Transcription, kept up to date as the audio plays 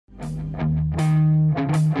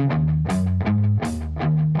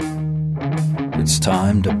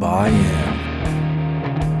time to buy in.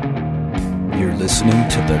 You're listening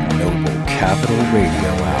to the Noble Capital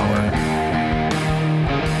Radio Hour.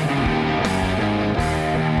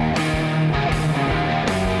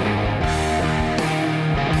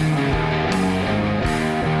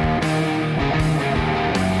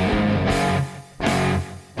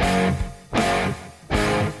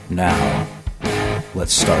 Now,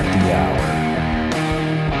 let's start the hour.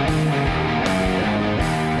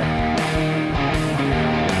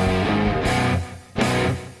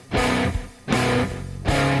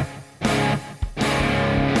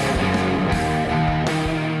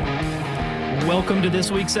 Welcome to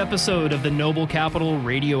this week's episode of the Noble Capital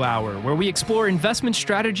Radio Hour, where we explore investment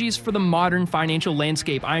strategies for the modern financial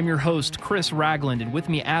landscape. I'm your host, Chris Ragland, and with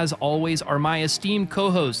me, as always, are my esteemed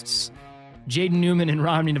co-hosts, Jaden Newman and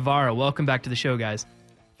Romney Navarro. Welcome back to the show, guys.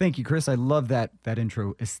 Thank you, Chris. I love that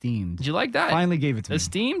intro. Esteemed. Did you like that? Finally gave it to me.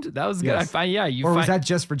 Esteemed? That was good. Yes. Or was that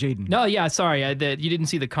just for Jaden? No, yeah, sorry. You didn't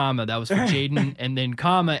see the comma. That was for Jaden, and then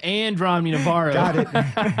comma and Romney Navarro. Got it.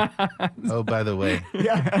 Oh, by the way.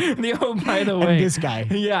 Yeah. By the way. And this guy.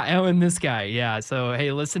 Yeah, and this guy. Yeah. So,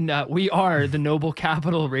 hey, listen, we are the Noble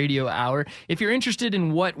Capital Radio Hour. If you're interested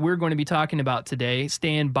in what we're going to be talking about today,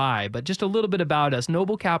 stand by. But just a little bit about us.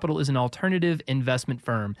 Noble Capital is an alternative investment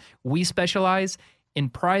firm. We specialize in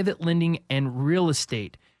private lending and real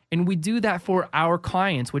estate. And we do that for our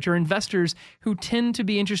clients, which are investors who tend to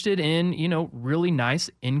be interested in, really nice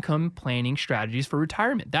income planning strategies for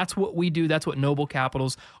retirement. That's what we do. That's what Noble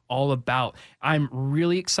Capital's all about. I'm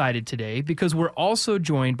really excited today because we're also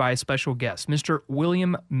joined by a special guest, Mr.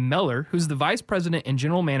 William Mellor, who's the Vice President and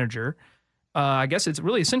General Manager, I guess it's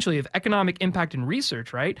really essentially of Economic Impact and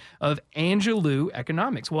Research, right, of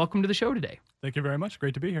AngelouEconomics. Welcome to the show today. Thank you very much.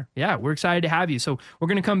 Great to be here. Yeah, we're excited to have you. So we're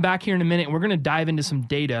going to come back here in a minute, and we're going to dive into some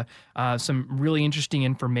data, some really interesting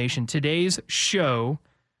information. Today's show,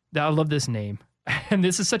 I love this name, and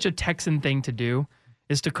this is such a Texan thing to do,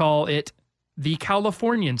 is to call it The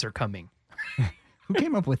Californians Are Coming. Who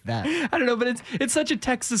came up with that? I don't know, but it's such a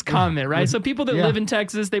Texas comment, right? So people that live in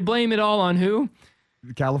Texas, they blame it all on who?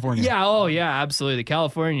 California. Yeah, absolutely. The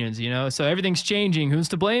Californians, So everything's changing. Who's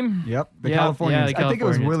to blame? Yep, the Californians. Yeah, the I think it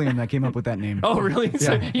was William that came up with that name. Oh, really?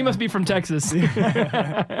 So he must be from Texas.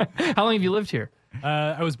 How long have you lived here?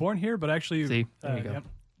 I was born here, but actually... See, there you go. Yep.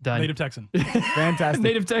 Done. Native Texan. Fantastic.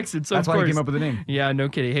 Native Texan. So that's why he came up with the name. Yeah, no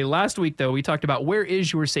kidding. Hey, last week, though, we talked about where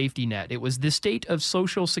is your safety net? It was the state of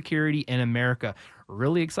Social Security in America.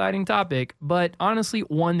 Really exciting topic, but honestly,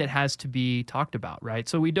 one that has to be talked about, right?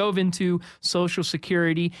 So we dove into Social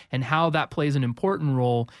Security and how that plays an important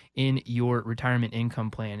role in your retirement income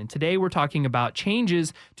plan. And today we're talking about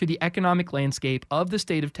changes to the economic landscape of the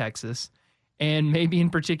state of Texas, and maybe in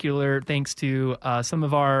particular, thanks to some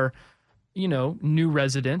of our new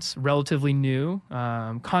residents, relatively new,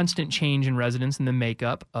 constant change in residents in the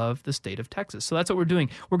makeup of the state of Texas. So that's what we're doing.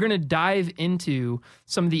 We're going to dive into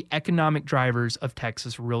some of the economic drivers of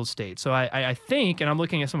Texas real estate. So I think, and I'm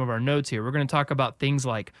looking at some of our notes here, we're going to talk about things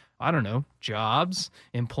like, jobs,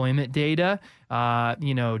 employment data,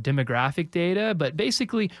 demographic data, but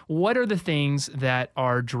basically, what are the things that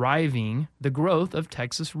are driving the growth of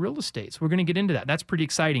Texas real estate? So we're going to get into that. That's pretty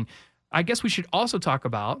exciting. I guess we should also talk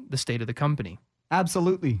about the state of the company.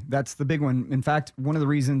 Absolutely. That's the big one. In fact, one of the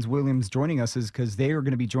reasons William's joining us is because they are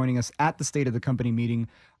going to be joining us at the State of the Company meeting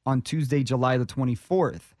on Tuesday, July the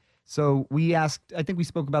 24th. So we asked, I think we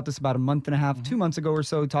spoke about this about a month and a half, 2 months ago or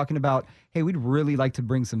so, talking about, hey, we'd really like to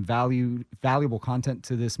bring some valuable content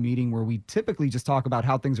to this meeting where we typically just talk about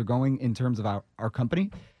how things are going in terms of our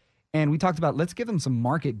company. And we talked about, let's give them some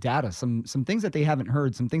market data, some things that they haven't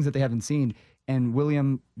heard, some things that they haven't seen. And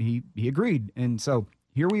William, he agreed. And so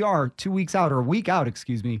here we are 2 weeks out, or a week out,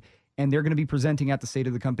 and they're going to be presenting at the State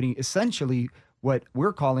of the Company essentially what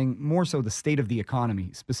we're calling more so the state of the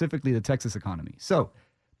economy, specifically the Texas economy. So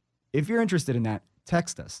if you're interested in that,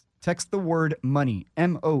 text us. Text the word money,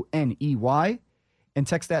 MONEY, and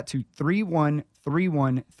text that to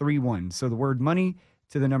 313131. So the word money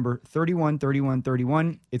to the number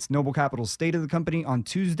 313131. It's Noble Capital's State of the Company on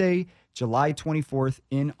Tuesday, July 24th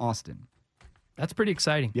in Austin. That's pretty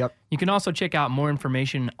exciting. Yep. You can also check out more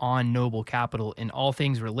information on Noble Capital and all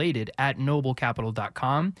things related at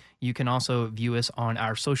noblecapital.com. You can also view us on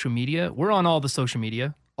our social media. We're on all the social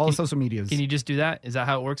media. All the social medias. Can you just do that? Is that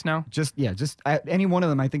how it works now? Just any one of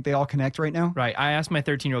them. I think they all connect right now. Right. I asked my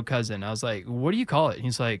 13-year-old cousin, I was like, what do you call it? And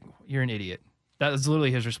he's like, you're an idiot. That was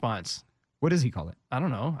literally his response. What does he call it? I don't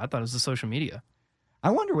know. I thought it was the social media. I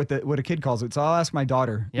wonder what a kid calls it. So I'll ask my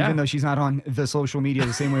daughter, Yeah. even though she's not on the social media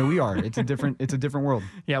the same way we are. It's a different world.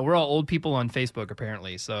 Yeah, we're all old people on Facebook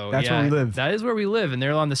apparently. So That's yeah, where we live. That is where we live, and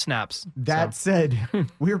they're on the snaps. That said,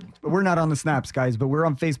 we're not on the snaps, guys, but we're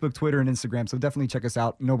on Facebook, Twitter, and Instagram. So definitely check us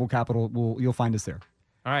out. Noble Capital, you'll find us there.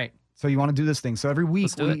 All right. So you want to do this thing. So every week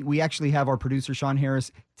Let's do it. we actually have our producer Sean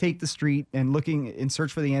Harris take the street and looking and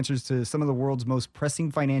search for the answers to some of the world's most pressing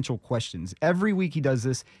financial questions. Every week he does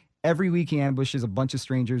this. Every week he ambushes a bunch of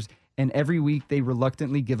strangers, and every week they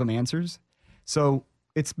reluctantly give him answers. So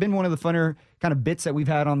it's been one of the funner kind of bits that we've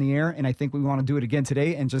had on the air, and I think we want to do it again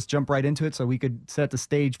today and just jump right into it so we could set the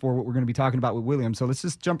stage for what we're going to be talking about with William. So let's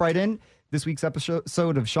just jump right in. This week's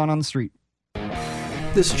episode of Sean on the Street.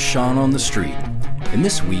 This is Sean on the Street, and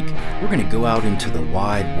this week we're going to go out into the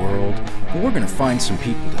wide world and we're going to find some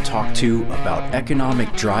people to talk to about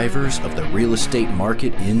economic drivers of the real estate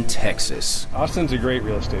market in Texas. Austin's a great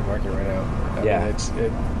real estate market right now. I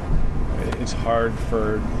mean, it's hard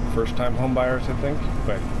for first-time home buyers, I think,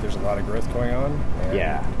 but there's a lot of growth going on.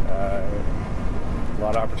 And, a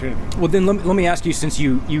lot of opportunity. Well, then let me ask you, since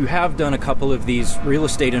you have done a couple of these real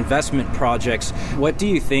estate investment projects, what do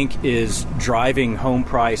you think is driving home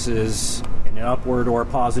prices in an upward or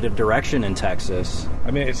positive direction in Texas? I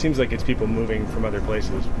mean, it seems like it's people moving from other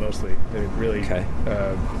places mostly. They're really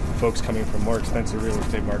folks coming from more expensive real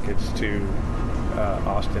estate markets to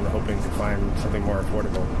Austin, hoping to find something more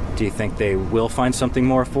affordable. Do you think they will find something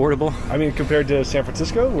more affordable? I mean, compared to San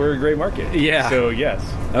Francisco, we're a great market. Yeah. So, yes.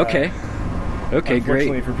 Okay. Okay,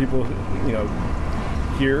 unfortunately, great. for people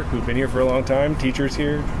here who've been here for a long time, teachers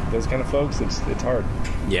here, those kind of folks, it's hard.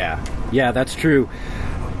 Yeah, that's true.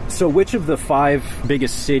 So which of the 5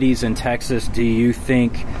 biggest cities in Texas do you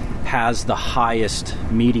think has the highest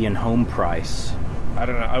median home price? I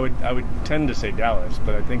don't know. I would tend to say Dallas,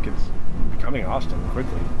 but I think it's becoming Austin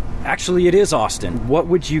quickly. Actually, it is Austin. What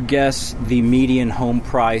would you guess the median home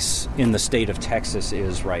price in the state of Texas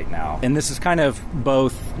is right now? And this is kind of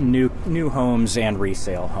both new homes and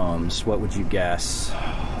resale homes. What would you guess?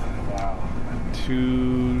 Wow.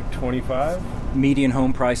 225? Median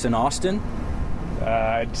home price in Austin?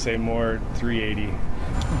 I'd say more 380.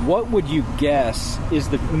 What would you guess is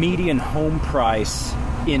the median home price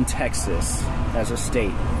in Texas as a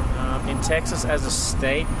state? In Texas as a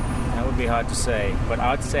state, that would be hard to say, but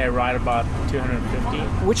I'd say right about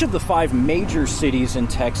 250. Which of the 5 major cities in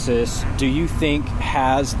Texas do you think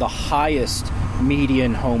has the highest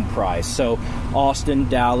median home price? So Austin,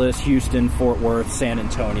 Dallas, Houston, Fort Worth, San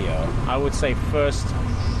Antonio. I would say first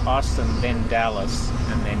Austin, then Dallas,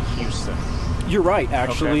 and then Houston. You're right,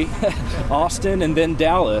 actually. Okay. Austin and then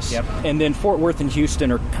Dallas. Yep. And then Fort Worth and Houston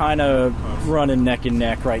are kind of running neck and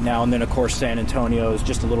neck right now. And then, of course, San Antonio is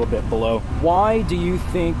just a little bit below. Why do you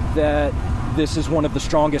think that this is one of the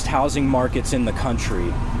strongest housing markets in the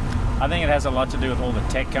country? I think it has a lot to do with all the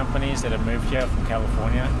tech companies that have moved here from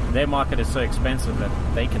California. Their market is so expensive that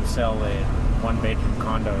they can sell their one-bedroom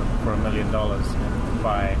condo for $1 million and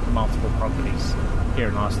buy multiple properties here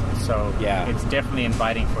in Austin. So it's definitely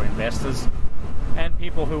inviting for investors and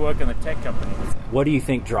people who work in the tech companies. What do you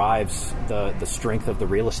think drives the strength of the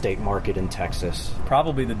real estate market in Texas?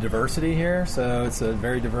 Probably the diversity here. So it's a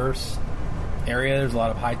very diverse area. There's a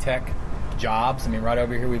lot of high-tech jobs. I mean, right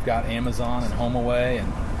over here we've got Amazon and HomeAway,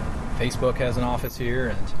 and Facebook has an office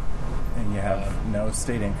here. And you have no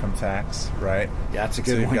state income tax, right? Yeah, that's a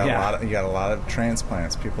So good you've one. got you got a lot of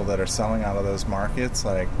transplants, people that are selling out of those markets,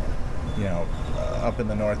 like up in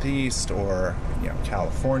the Northeast or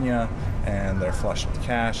California, and they're flush with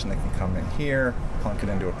cash and they can come in here, plunk it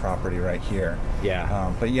into a property right here.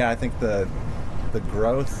 Yeah. But I think the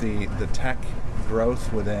growth, the tech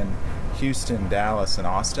growth within Houston, Dallas, and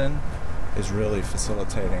Austin is really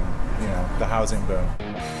facilitating the housing boom.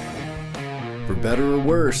 For better or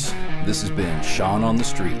worse, this has been Sean on the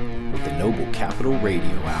Street with the Noble Capital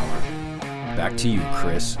Radio Hour. Back to you,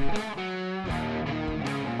 Chris.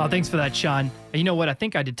 Oh, thanks for that, Sean. You know what? I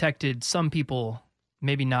think I detected some people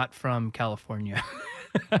maybe not from California.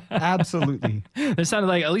 Absolutely. It sounded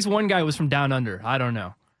like at least one guy was from down under. I don't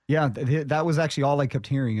know. Yeah, that was actually all I kept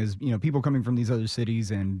hearing is, people coming from these other cities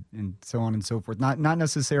and so on and so forth. Not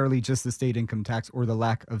necessarily just the state income tax or the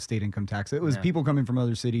lack of state income tax. It was people coming from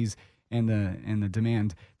other cities and the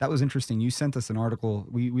demand. That was interesting. You sent us an article.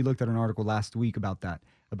 We looked at an article last week about that,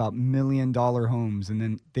 about $1 million homes. And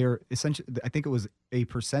then they're essentially, I think it was a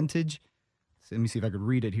percentage. So let me see if I could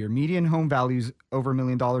read it here. Median home values over $1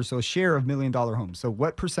 million. So a share of $1 million homes. So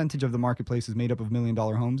what percentage of the marketplace is made up of $1 million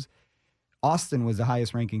homes? Austin was the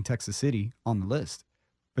highest ranking Texas city on the list,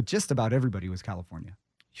 but just about everybody was California.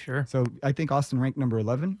 Sure. So I think Austin ranked number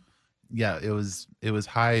 11. yeah, it was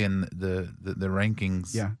high in the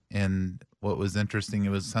rankings. Yeah. And what was interesting, it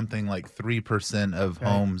was something like 3% of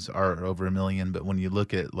homes are over $1 million, but when you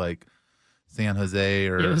look at like San Jose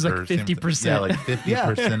or it was like or 50%. Yeah, like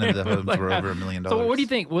 50% of the homes were over $1 million. So what do you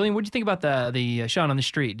think, William? What do you think about the Sean on the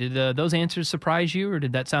street? Did those answers surprise you, or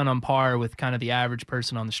did that sound on par with kind of the average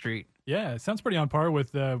person on the street? Yeah, it sounds pretty on par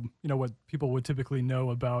with what people would typically know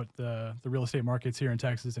about the real estate markets here in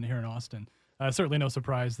Texas and here in Austin. Certainly no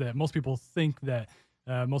surprise that most people think that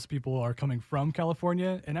most people are coming from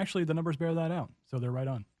California, and actually the numbers bear that out. So they're right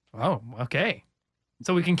on. Oh, okay.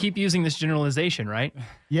 So we can keep using this generalization, right?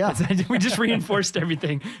 Yeah. We just reinforced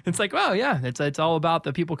everything. It's like, well, yeah, it's all about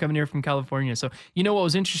the people coming here from California. So you know what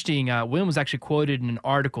was interesting? William was actually quoted in an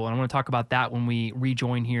article, and I want to talk about that when we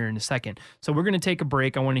rejoin here in a second. So we're going to take a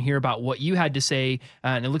break. I want to hear about what you had to say,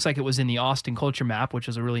 and it looks like it was in the Austin Culture Map, which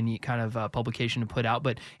is a really neat kind of publication to put out.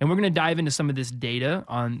 And we're going to dive into some of this data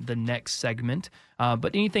on the next segment.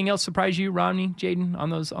 But anything else surprise you, Rodney, Jaden, on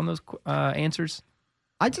those answers?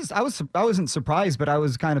 I wasn't surprised, but I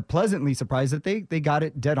was kind of pleasantly surprised that they got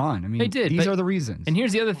it dead on. I mean, they did, these are the reasons. And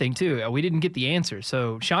here's the other thing too. We didn't get the answers.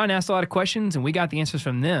 So Sean asked a lot of questions and we got the answers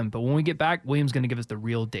from them. But when we get back, William's going to give us the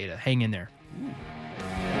real data. Hang in there.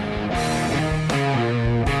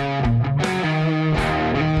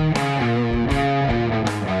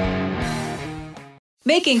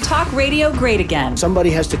 Making talk radio great again.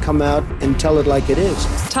 Somebody has to come out and tell it like it is.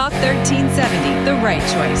 Talk 1370, the right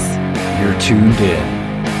choice. You're tuned in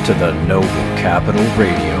to the Noble Capital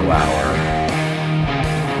Radio Hour.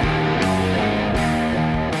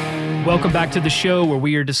 Welcome back to the show where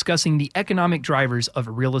we are discussing the economic drivers of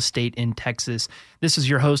real estate in Texas. This is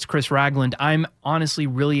your host, Chris Ragland. I'm honestly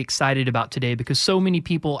really excited about today because so many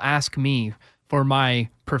people ask me for my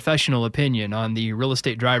professional opinion on the real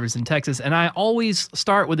estate drivers in Texas. And I always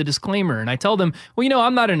start with a disclaimer and I tell them, well,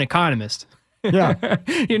 I'm not an economist. Yeah.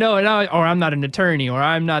 Or I'm not an attorney, or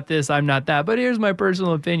I'm not this, I'm not that, but here's my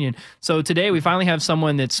personal opinion. So today we finally have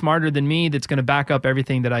someone that's smarter than me that's going to back up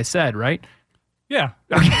everything that I said, right? Yeah.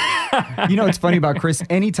 It's funny about Chris.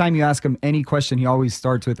 Anytime you ask him any question, he always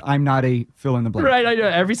starts with, I'm not a fill in the blank. Right, I know,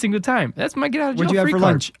 every single time. That's my get out of jail What'd you have free for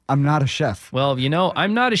card. lunch? I'm not a chef. Well,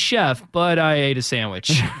 I'm not a chef, but I ate a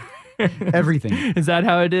sandwich. Everything. Is that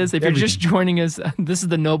how it is? If Everything. you're just joining us, this is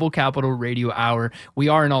the Noble Capital Radio Hour. We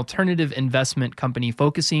are an alternative investment company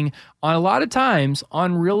focusing on a lot of times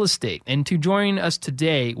on real estate. And to join us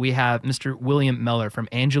today, we have Mr. William Mellor from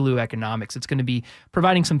AngelouEconomics. It's going to be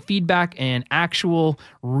providing some feedback and actual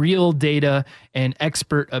real data and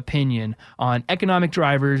expert opinion on economic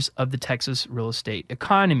drivers of the Texas real estate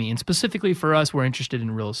economy. And specifically for us, we're interested in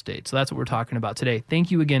real estate. So that's what we're talking about today. Thank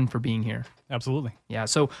you again for being here. Absolutely. Yeah.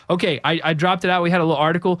 So, okay, I dropped it out. We had a little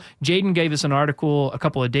article. Jaden gave us an article a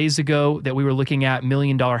couple of days ago that we were looking at $1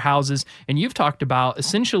 million houses. And you've talked about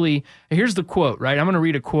essentially, here's the quote, right? I'm going to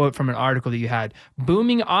read a quote from an article that you had.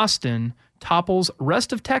 Booming Austin topples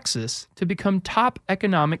rest of Texas to become top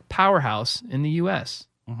economic powerhouse in the U.S.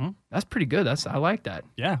 Mm-hmm. That's pretty good. I like that.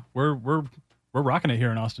 Yeah, we're rocking it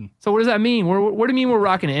here in Austin. So what does that mean? What do you mean we're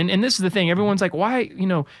rocking it? And this is the thing. Everyone's like, why,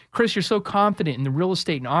 Chris, you're so confident in the real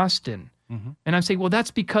estate in Austin. Mm-hmm. And I'm saying, well, that's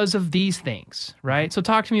because of these things, right? So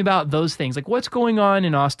talk to me about those things. Like what's going on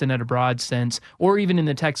in Austin at a broad sense, or even in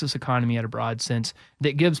the Texas economy at a broad sense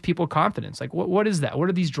that gives people confidence? Like what is that? What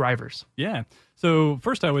are these drivers? Yeah. So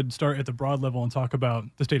first I would start at the broad level and talk about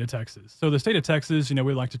the state of Texas. So the state of Texas,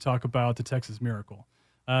 we like to talk about the Texas miracle.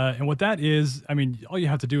 And what that is, all you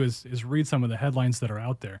have to do is read some of the headlines that are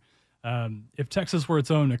out there. If Texas were its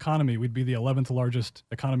own economy, we'd be the 11th largest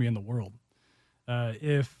economy in the world.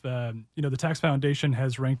 The Tax Foundation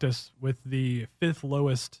has ranked us with the 5th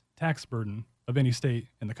lowest tax burden of any state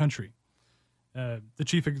in the country. The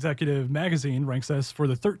Chief Executive magazine ranks us for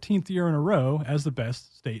the 13th year in a row as the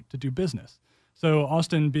best state to do business. So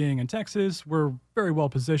Austin being in Texas, we're very well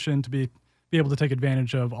positioned to be able to take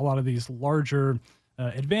advantage of a lot of these larger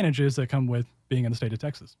advantages that come with being in the state of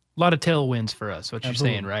Texas. A lot of tailwinds for us, what Absolutely.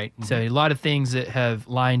 You're saying, right? Mm-hmm. So a lot of things that have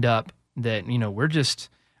lined up that,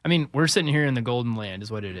 we're sitting here in the golden land is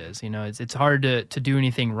what it is. It's hard to do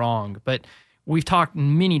anything wrong, but we've talked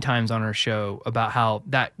many times on our show about how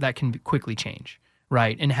that can quickly change,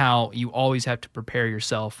 right? And how you always have to prepare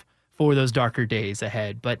yourself for those darker days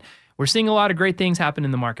ahead. But we're seeing a lot of great things happen in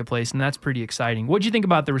the marketplace, and that's pretty exciting. What do you think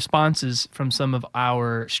about the responses from some of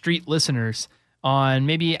our street listeners on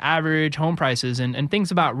maybe average home prices and things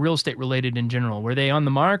about real estate related in general? Were they on the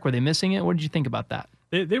mark? Were they missing it? What did you think about that?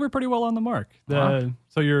 They were pretty well on the mark.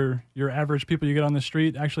 So your average people you get on the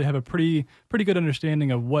street actually have a pretty good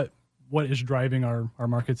understanding of what what is driving our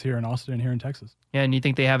markets here in Austin and here in Texas. Yeah, and you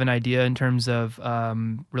think they have an idea in terms of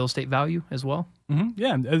real estate value as well? Mm-hmm.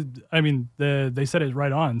 Yeah, I mean, they said it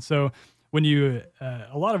right on. So when you,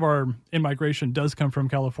 a lot of our in-migration does come from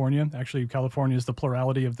California. Actually, California is the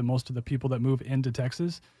plurality of most of the people that move into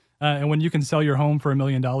Texas. And when you can sell your home for $1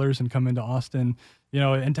 million and come into Austin,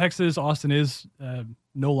 in Texas, Austin is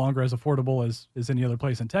no longer as affordable as any other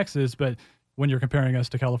place in Texas. But when you're comparing us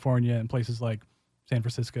to California and places like San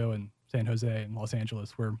Francisco and San Jose and Los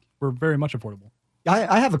Angeles, we're very much affordable.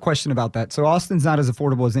 I have a question about that. So Austin's not as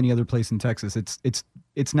affordable as any other place in Texas.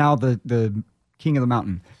 It's now the king of the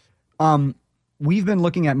mountain. We've been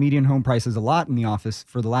looking at median home prices a lot in the office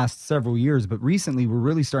for the last several years, but recently we're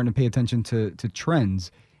really starting to pay attention to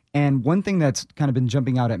trends. And one thing that's kind of been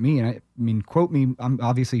jumping out at me, and I mean, quote me, I'm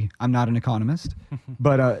not an economist,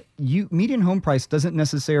 but median home price doesn't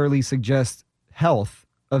necessarily suggest health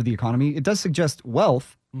of the economy. It does suggest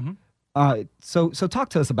wealth. Mm-hmm. So talk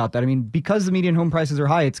to us about that. I mean, because the median home prices are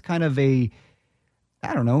high, it's kind of it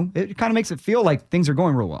kind of makes it feel like things are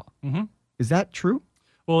going real well. Mm-hmm. Is that true?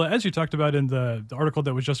 Well, as you talked about in the article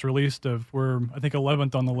that was just released, we're I think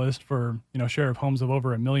 11th on the list for share of homes of over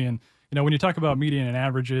 1 million. When you talk about median and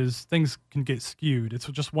averages, things can get skewed. It's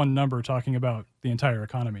just one number talking about the entire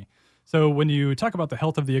economy. So when you talk about the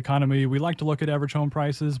health of the economy, we like to look at average home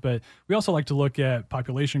prices, but we also like to look at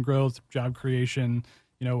population growth, job creation.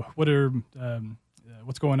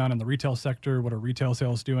 What's going on in the retail sector? What are retail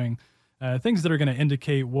sales doing? Things that are going to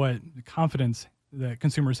indicate what confidence that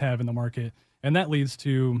consumers have in the market. And that leads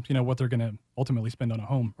to, what they're going to ultimately spend on a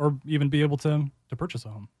home or even be able to purchase a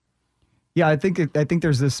home. Yeah, I think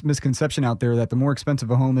there's this misconception out there that the more expensive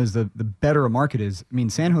a home is, the better a market is. I mean,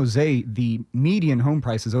 San Jose, the median home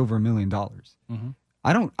price is over $1 million.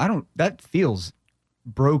 Mm-hmm. That feels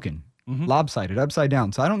broken, mm-hmm. lopsided, upside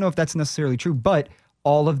down. So I don't know if that's necessarily true, but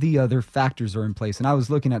all of the other factors are in place. And I was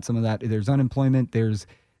looking at some of that. There's unemployment, there's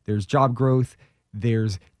job growth,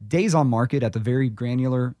 there's days on market at the very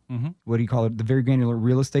granular, mm-hmm. The very granular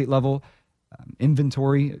real estate level.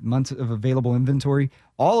 Inventory, months of available inventory,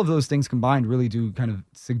 all of those things combined really do kind of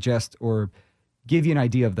suggest or give you an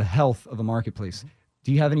idea of the health of a marketplace.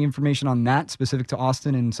 Do you have any information on that specific to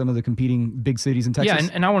Austin and some of the competing big cities in Texas? Yeah,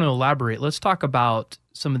 and I want to elaborate. Let's talk about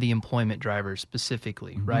some of the employment drivers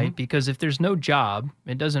specifically, mm-hmm. right? Because if there's no job,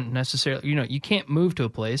 it doesn't necessarily, you can't move to a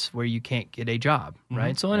place where you can't get a job, mm-hmm.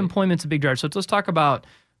 right? So unemployment's a big driver. So let's talk about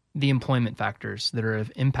the employment factors that are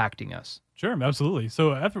impacting us. Sure, absolutely.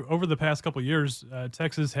 So over the past couple of years,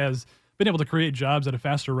 Texas has been able to create jobs at a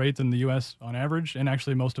faster rate than the U.S. on average, and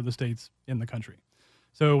actually most of the states in the country.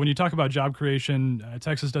 So when you talk about job creation,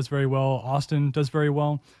 Texas does very well. Austin does very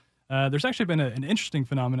well. There's actually been an interesting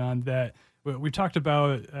phenomenon that we've talked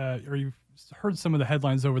about, or you've heard some of the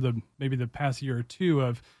headlines over maybe the past year or two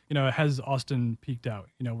of, has Austin peaked out?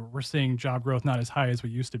 We're seeing job growth not as high as we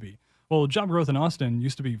used to be. Well, job growth in Austin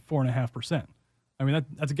used to be 4.5%. I mean,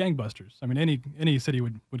 that's gangbusters. I mean, any city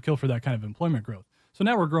would kill for that kind of employment growth. So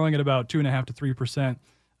now we're growing at about 2.5% to 3%.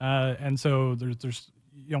 And so there's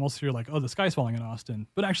you almost hear like, oh, the sky's falling in Austin.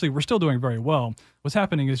 But actually, we're still doing very well. What's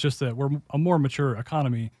happening is just that we're a more mature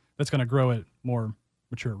economy that's going to grow at more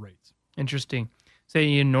mature rates. Interesting. So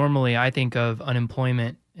normally I think of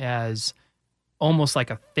unemployment as almost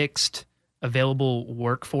like a fixed available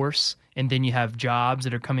workforce. And then you have jobs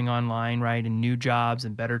that are coming online, right? And new jobs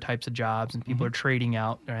and better types of jobs, and people mm-hmm. are trading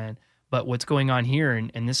out. But what's going on here,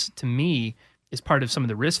 and this to me is part of some of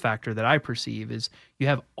the risk factor that I perceive, is you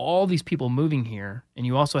have all these people moving here, and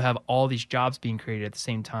you also have all these jobs being created at the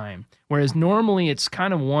same time. Whereas normally it's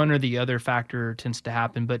kind of one or the other factor tends to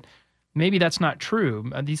happen, but maybe that's not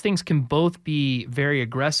true. These things can both be very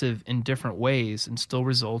aggressive in different ways and still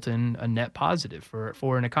result in a net positive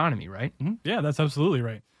for an economy, right? Mm-hmm. Yeah, that's absolutely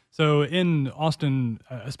right. So in Austin,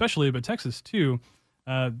 especially, but Texas too,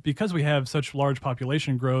 because we have such large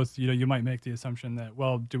population growth, you might make the assumption that,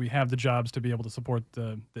 well, do we have the jobs to be able to support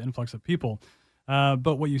the influx of people?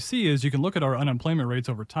 But what you see is you can look at our unemployment rates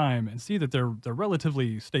over time and see that they're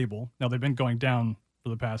relatively stable. Now they've been going down for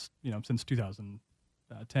the past, since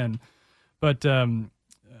 2010. But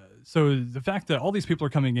so the fact that all these people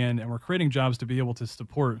are coming in and we're creating jobs to be able to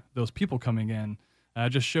support those people coming in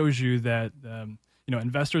just shows you that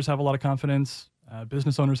investors have a lot of confidence,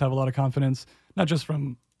 business owners have a lot of confidence, not just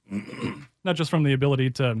from the ability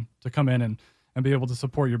to come in and be able to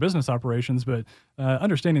support your business operations, but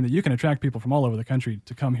understanding that you can attract people from all over the country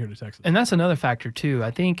to come here to Texas. And that's another factor too.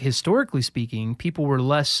 I think historically speaking, people were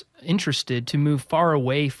less interested to move far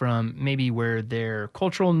away from maybe where their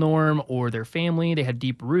cultural norm or their family, they had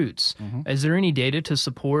deep roots. Is there any data to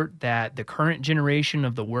support that the current generation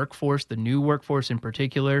of the workforce, the new workforce in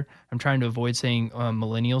particular, I'm trying to avoid saying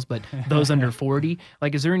millennials, but those under 40,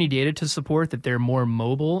 like, is there any data to support that they're more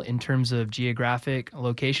mobile in terms of geographic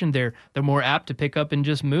location? They're more apt to pick up and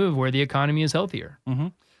just move where the economy is healthier.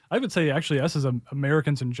 I would say actually us as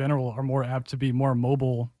Americans in general are more apt to be more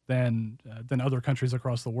mobile than other countries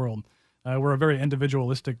across the world. We're a very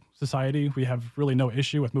individualistic society. We have really no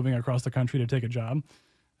issue with moving across the country to take a job.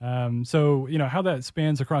 So, how that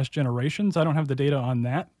spans across generations, I don't have the data on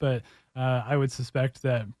that, but I would suspect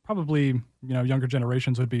that probably, younger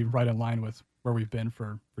generations would be right in line with where we've been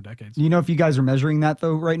for decades. If you guys are measuring that,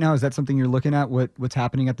 though, right now, is that something you're looking at, what's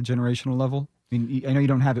happening at the generational level? I mean, I know you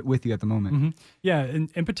don't have it with you at the moment. Yeah,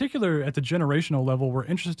 in particular, at the generational level, we're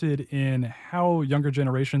interested in how younger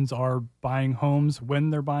generations are buying homes,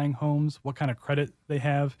 when they're buying homes, what kind of credit they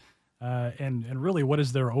have, and really what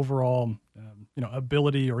is their overall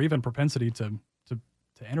ability or even propensity to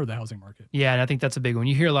enter the housing market. Yeah, and I think that's a big one.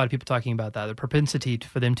 You hear a lot of people talking about that, the propensity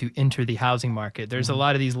for them to enter the housing market. There's a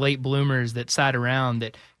lot of these late bloomers that sat around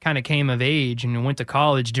that kind of came of age and went to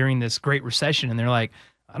college during this Great Recession, and they're like,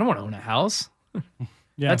 I don't want to own a house.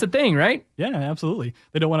 Yeah. That's a thing, right? Yeah, absolutely.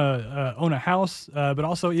 They don't want to own a house, but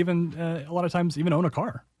also even a lot of times even own a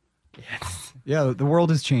car. Yes. Yeah, the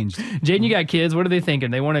world has changed. Jaden, you got kids. What are they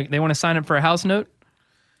thinking? They want to sign up for a house note?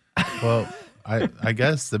 Well, I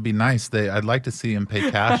guess that'd be nice. I'd like to see them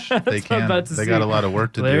pay cash. They can. They got a lot of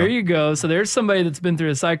work to do. There you go. So there's somebody that's been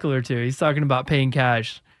through a cycle or two. He's talking about paying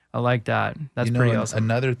cash. I like that. That's pretty awesome.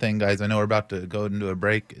 Another thing, guys, I know we're about to go into a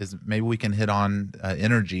break, is maybe we can hit on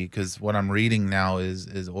energy, because what I'm reading now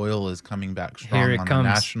is oil is coming back strong on the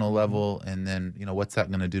national level. And then, what's that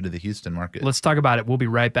going to do to the Houston market? Let's talk about it. We'll be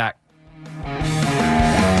right back.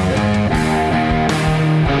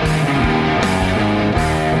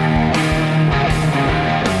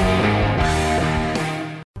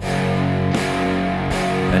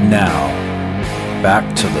 And now,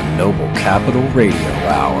 back to the Noble Capital Radio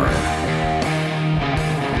Hour.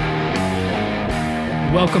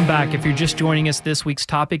 Welcome back. If you're just joining us, this week's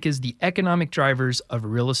topic is the economic drivers of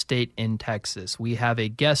real estate in Texas. We have a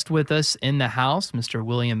guest with us in the house, Mr.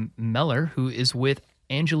 William Mellor, who is with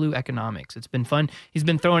AngelouEconomics. It's been fun. He's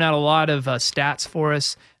been throwing out a lot of stats for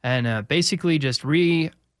us and basically just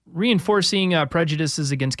reinforcing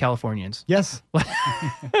prejudices against Californians. Yes.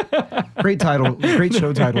 Great title. Great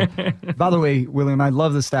show title. By the way, William, I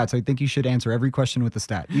love the stats. I think you should answer every question with a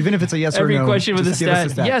stat. Even if it's a yes or no. Every question with a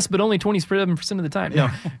stat. Yes, but only 27% of the time. No.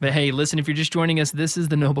 But hey, listen, if you're just joining us, this is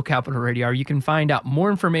the Noble Capital Radio Hour. You can find out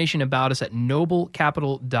more information about us at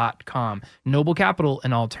noblecapital.com. Noble Capital,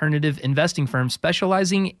 an alternative investing firm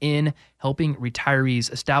specializing in helping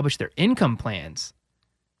retirees establish their income plans,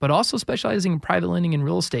 but also specializing in private lending and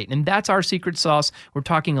real estate. And that's our secret sauce. We're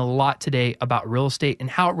talking a lot today about real estate and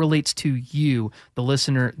how it relates to you, the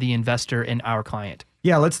listener, the investor, and our client.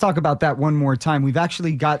 Yeah, let's talk about that one more time. We've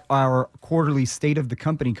actually got our quarterly State of the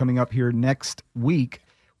Company coming up here next week.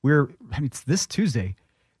 It's this Tuesday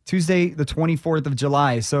the 24th of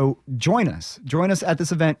July. So join us at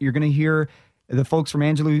this event. You're going to hear the folks from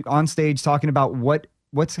Angelou on stage talking about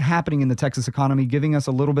what's happening in the Texas economy, giving us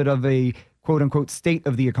a little bit of a quote-unquote state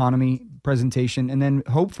of the economy presentation, and then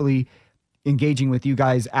hopefully engaging with you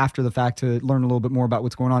guys after the fact to learn a little bit more about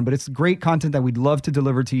what's going on. But it's great content that we'd love to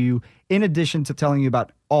deliver to you, in addition to telling you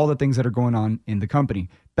about all the things that are going on in the company.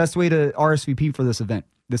 Best way to RSVP for this event.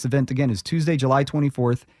 This event, again, is Tuesday, July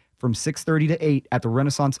 24th from 6:30 to 8 at the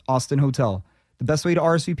Renaissance Austin Hotel. The best way to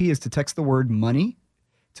RSVP is to text the word money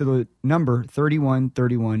to the number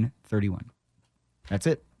 313131. That's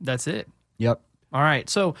it. That's it. Yep. All right.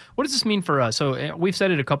 So what does this mean for us? So we've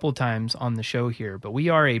said it a couple of times on the show here, but we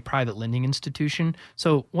are a private lending institution.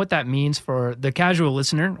 So what that means for the casual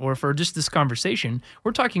listener or for just this conversation,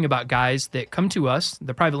 we're talking about guys that come to us,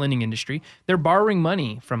 the private lending industry, they're borrowing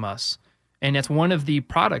money from us. And that's one of the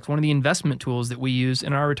products, one of the investment tools that we use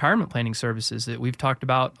in our retirement planning services that we've talked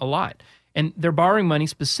about a lot. And they're borrowing money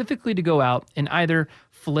specifically to go out and either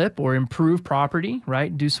flip or improve property,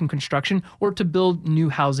 right? Do some construction, or to build new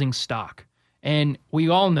housing stock. And we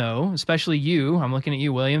all know, especially you, I'm looking at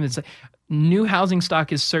you, William, it's like new housing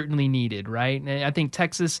stock is certainly needed, right? And I think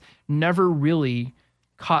Texas never really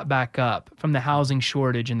caught back up from the housing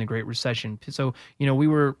shortage in the Great Recession. So, we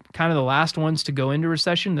were kind of the last ones to go into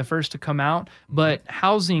recession, the first to come out, but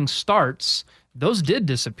housing starts, those did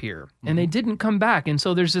disappear and they didn't come back. And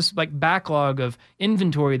so there's this like backlog of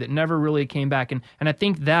inventory that never really came back. And I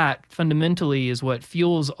think that fundamentally is what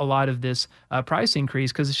fuels a lot of this price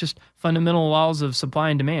increase, because it's just fundamental laws of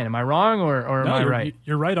supply and demand. Am I wrong or am I right?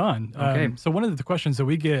 You're right on. Okay. So one of the questions that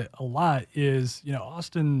we get a lot is,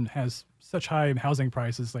 Austin has such high housing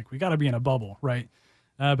prices, like we got to be in a bubble, right?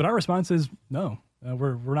 But our response is no.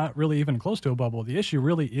 We're not really even close to a bubble. The issue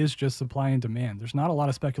really is just supply and demand. There's not a lot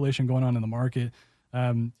of speculation going on in the market.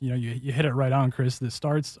 You hit it right on, Chris. The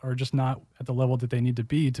starts are just not at the level that they need to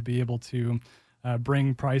be able to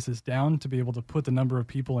bring prices down, to be able to put the number of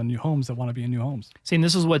people in new homes that want to be in new homes. See, and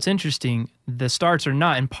this is what's interesting. The starts are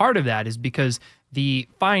not, and part of that is because the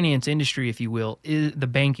finance industry, if you will, is the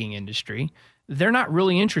banking industry. They're not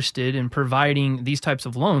really interested in providing these types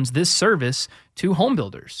of loans, this service to home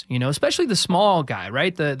builders, especially the small guy,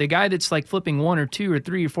 right? The guy that's like flipping 1 or 2 or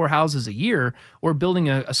 3 or 4 houses a year or building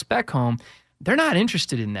a spec home. They're not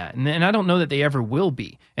interested in that. And I don't know that they ever will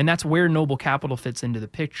be. And that's where Noble Capital fits into the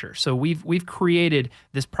picture. So we've created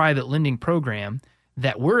this private lending program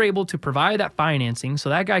that we're able to provide that financing so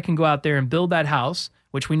that guy can go out there and build that house,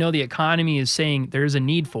 which we know the economy is saying there's a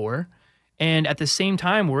need for. And at the same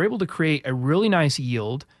time, we're able to create a really nice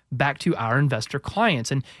yield back to our investor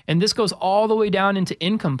clients. And this goes all the way down into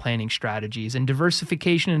income planning strategies and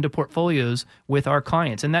diversification into portfolios with our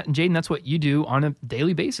clients. And Jaden, that's what you do on a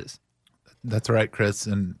daily basis. That's right, Chris.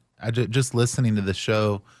 And just listening to the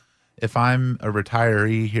show, if I'm a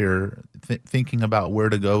retiree here thinking about where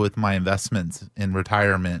to go with my investments in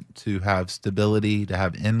retirement to have stability, to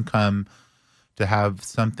have income, to have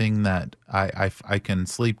something that I can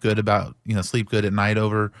sleep good about, sleep good at night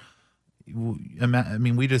over. I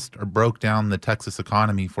mean, we just broke down the Texas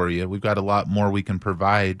economy for you. We've got a lot more we can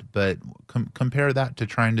provide, but compare that to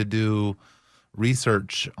trying to do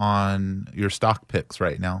research on your stock picks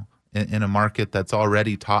right now in a market that's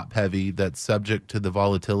already top heavy, that's subject to the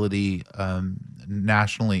volatility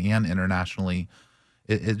nationally and internationally.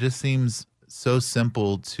 It just seems so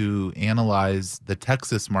simple to analyze the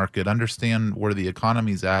Texas market, understand where the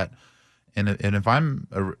economy's at. And if I'm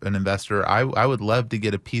an investor, I would love to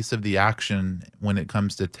get a piece of the action when it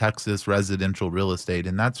comes to Texas residential real estate.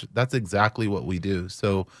 And that's exactly what we do.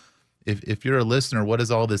 So if you're a listener, what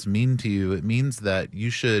does all this mean to you? It means that you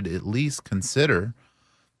should at least consider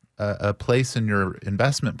a place in your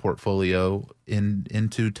investment portfolio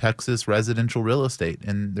into Texas residential real estate.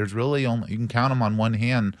 And there's really only, you can count them on one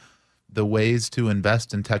hand, the ways to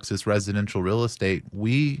invest in Texas residential real estate.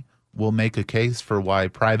 We will make a case for why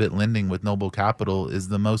private lending with Noble Capital is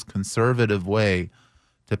the most conservative way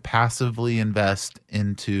to passively invest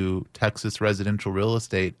into Texas residential real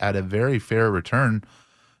estate at a very fair return.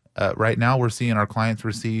 Right now, we're seeing our clients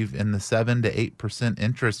receive in the 7 to 8%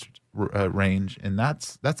 interest range, and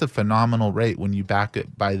that's a phenomenal rate when you back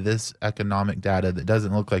it by this economic data that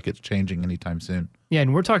doesn't look like it's changing anytime soon. Yeah,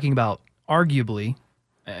 and we're talking about arguably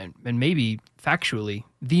and maybe factually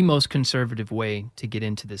the most conservative way to get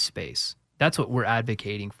into this space. That's what we're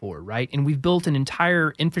advocating for, right? And we've built an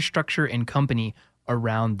entire infrastructure and company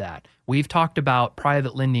around that. We've talked about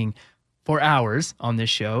private lending for hours on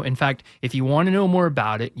this show. In fact, if you want to know more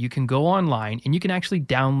about it, you can go online and you can actually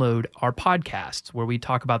download our podcasts where we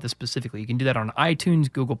talk about this specifically. You can do that on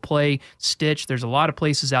iTunes, Google Play, Stitch. There's a lot of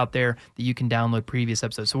places out there that you can download previous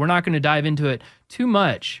episodes. So we're not going to dive into it too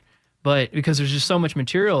much, but because there's just so much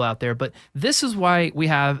material out there. But this is why we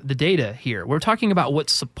have the data here. We're talking about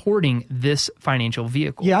what's supporting this financial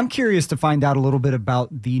vehicle. Yeah, I'm curious to find out a little bit about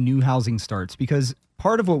the new housing starts, because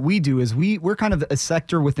part of what we do is we're kind of a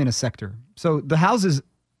sector within a sector. So the houses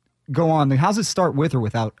go on. The houses start with or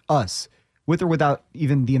without us, with or without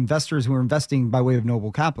even the investors who are investing by way of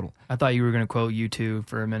Noble Capital. I thought you were going to quote U2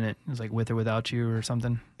 for a minute. It was like with or without you or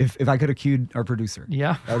something. If I could have cued our producer.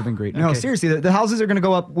 Yeah. That would have been great. No, seriously, the houses are going to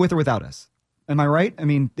go up with or without us. Am I right? I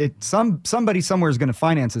mean, somebody somewhere is going to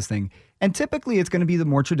finance this thing. And typically it's going to be the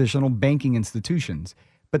more traditional banking institutions.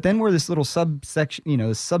 But then we're this little subsection,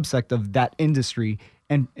 subsect of that industry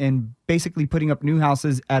and basically putting up new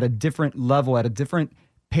houses at a different level, at a different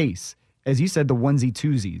pace. As you said, the onesie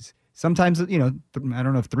twosies. Sometimes, I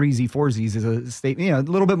don't know if 3Z, 4Zs is a state, a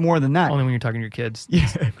little bit more than that. Only when you're talking to your kids.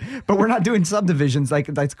 Yeah, but we're not doing subdivisions like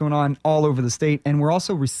that's going on all over the state. And we're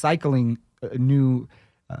also recycling new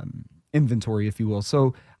inventory, if you will.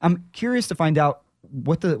 So I'm curious to find out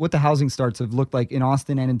what the housing starts have looked like in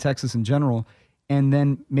Austin and in Texas in general. And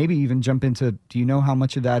then maybe even jump into, do you know how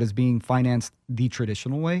much of that is being financed the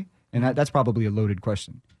traditional way? And that's probably a loaded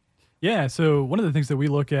question. Yeah, so one of the things that we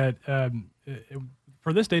look at,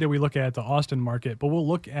 for this data, we look at the Austin market, but we'll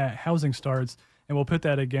look at housing starts and we'll put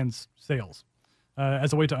that against sales.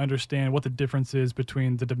 as a way to understand what the difference is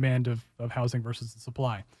between the demand of housing versus the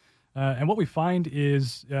supply. And what we find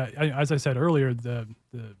is, as I said earlier, the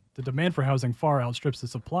demand for housing far outstrips the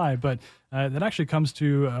supply, but that actually comes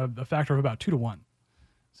to a factor of about 2 to 1.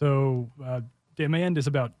 So demand is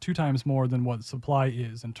about 2 times more than what supply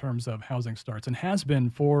is in terms of housing starts, and has been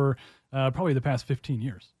for probably the past 15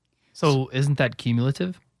 years. So isn't that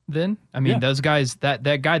cumulative then? I mean, those guys, that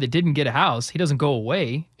guy that didn't get a house, he doesn't go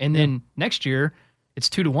away, and then next year it's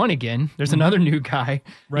 2 to 1 again. There's another new guy,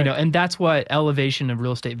 Right. and that's what elevation of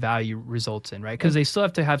real estate value results in, right? Because they still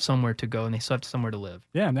have to have somewhere to go and they still have somewhere to live.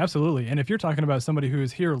 Yeah, absolutely. And if you're talking about somebody who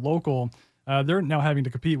is here local, they're now having to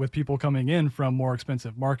compete with people coming in from more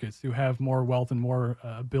expensive markets who have more wealth and more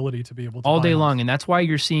ability to be able to all buy day homes. long. And that's why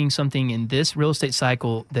you're seeing something in this real estate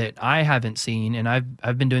cycle that I haven't seen. And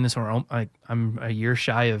I've been doing this for, I'm a year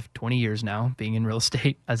shy of 20 years now, being in real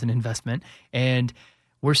estate as an investment. And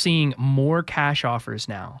we're seeing more cash offers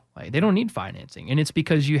now. Like, they don't need financing. And it's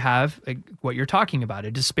because you have what you're talking about,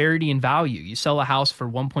 a disparity in value. You sell a house for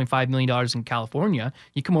 $1.5 million in California.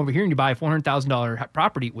 You come over here and you buy a $400,000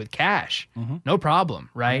 property with cash. No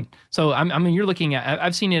problem, right? So, I mean, you're looking at,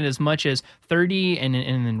 I've seen it as much as 30 and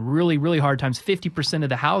in really, really hard times, 50% of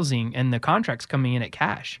the housing and the contracts coming in at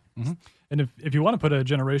cash. And if you want to put a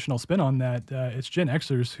generational spin on that, it's Gen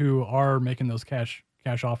Xers who are making those cash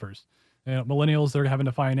offers. Millennials, they're having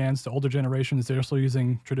to finance. The older generations, they're still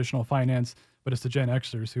using traditional finance, but it's the Gen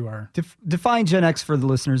Xers who are. Define Gen X for the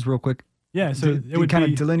listeners real quick. Yeah, so it would kind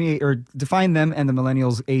be, of delineate or define them and the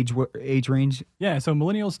millennials' age range. Yeah, so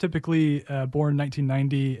millennials typically born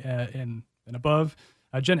 1990 and above.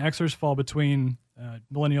 Gen Xers fall between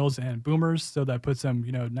millennials and boomers, so that puts them,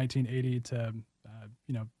 1980 to,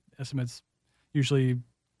 estimates usually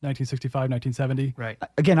 1965, 1970. Right.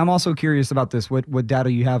 Again, I'm also curious about this. What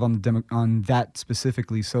data you have on that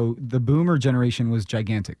specifically? So the boomer generation was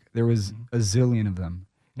gigantic. There was a zillion of them,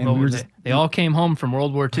 and well, they all came home from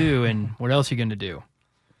World War II, and what else are you going to do?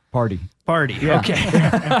 Party. Yeah.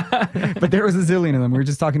 Okay. But there was a zillion of them. We were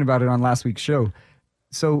just talking about it on last week's show.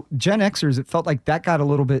 So Gen Xers, it felt like that got a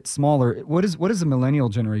little bit smaller. What does the millennial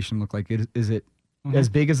generation look like? Is it as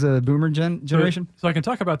big as the boomer generation? So I can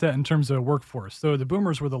talk about that in terms of workforce. So the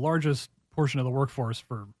boomers were the largest portion of the workforce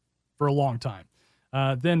for a long time.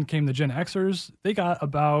 Then came the Gen Xers. They got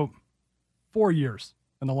about 4 years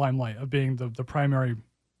in the limelight of being the primary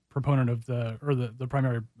proponent of the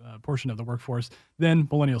primary portion of the workforce. Then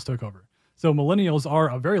millennials took over. So millennials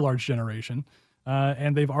are a very large generation,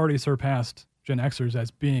 and they've already surpassed Gen Xers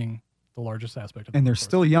as being the largest aspect of the And they're workforce.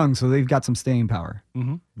 still young, so they've got some staying power.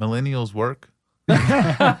 Millennials work. We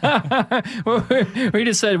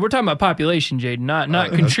just said we're talking about population, Jade,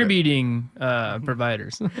 not contributing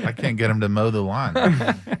providers. I can't get them to mow the lawn.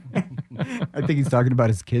 I think he's talking about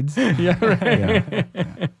his kids. Yeah, right.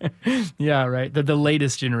 Yeah, right. The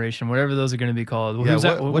latest generation, whatever those are going to be called. Yeah, What's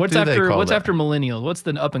do they call what's that? after millennials? What's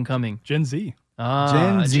the up and coming? Gen Z.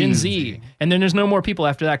 Gen Z. And then there's no more people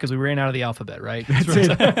after that because we ran out of the alphabet, right? That's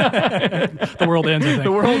it. The world ends, I think.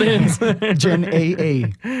 The world ends. Gen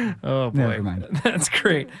AA. Oh, boy. Never mind. That's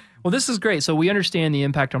great. Well, this is great. So we understand the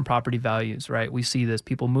impact on property values, right? We see this,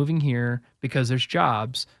 people moving here because there's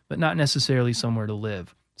jobs, but not necessarily somewhere to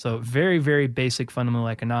live. So very, very basic fundamental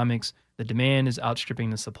economics. The demand is outstripping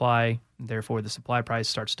the supply. Therefore, the supply price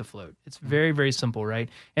starts to float. It's very, very simple, right?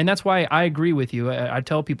 And that's why I agree with you. I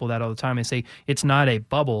tell people that all the time. I say it's not a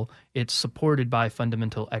bubble. It's supported by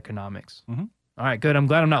fundamental economics. All right, good. I'm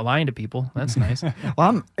glad I'm not lying to people. That's nice.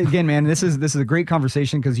 Well, again, man, this is a great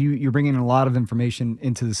conversation because you're bringing in a lot of information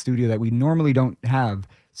into the studio that we normally don't have.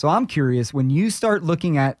 So I'm curious, when you start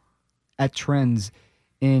looking at trends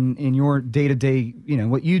in your day-to-day,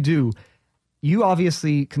 what you do, you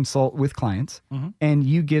obviously consult with clients and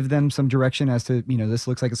you give them some direction as to, this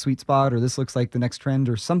looks like a sweet spot or this looks like the next trend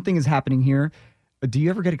or something is happening here. Do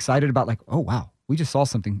you ever get excited about like, oh, wow, we just saw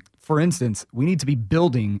something. For instance, we need to be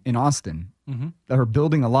building in Austin or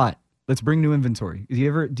building a lot. Let's bring new inventory. Do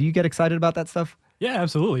you get excited about that stuff? Yeah,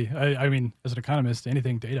 absolutely. I mean, as an economist,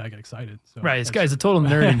 anything data, I get excited. So Right. This guy's a total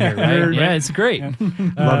nerd in here, right? Yeah, it's great.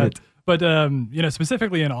 Love it. But,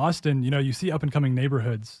 specifically in Austin, you see up and coming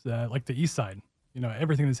neighborhoods like the East Side.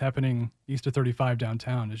 Everything that's happening east of 35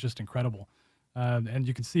 downtown is just incredible. And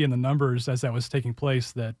you can see in the numbers as that was taking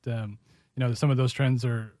place that, some of those trends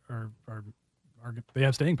are they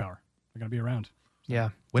have staying power. They're going to be around. Yeah,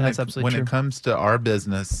 When it comes to our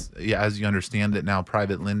business, as you understand it now,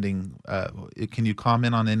 private lending, can you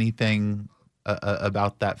comment on anything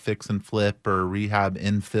about that fix and flip or rehab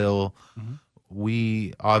infill?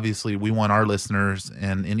 We want our listeners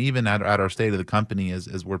and even at our state of the company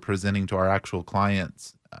as we're presenting to our actual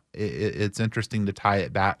clients, it's interesting to tie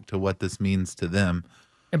it back to what this means to them.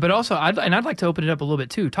 But also, I'd like to open it up a little bit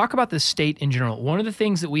too. Talk about the state in general. One of the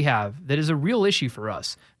things that we have that is a real issue for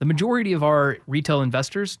us, the majority of our retail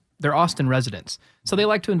investors, they're Austin residents. So they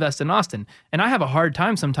like to invest in Austin. And I have a hard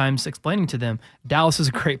time sometimes explaining to them, Dallas is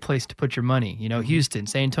a great place to put your money. Houston,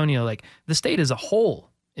 San Antonio, like the state as a whole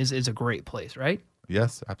is a great place, right?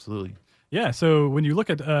 Yes, absolutely. Yeah, so when you look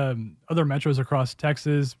at other metros across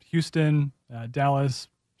Texas, Houston, Dallas,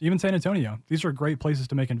 even San Antonio, these are great places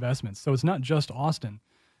to make investments. So it's not just Austin.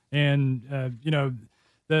 And,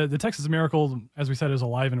 the Texas Miracle, as we said, is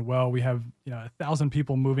alive and well. We have, 1,000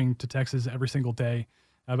 people moving to Texas every single day.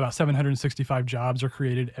 About 765 jobs are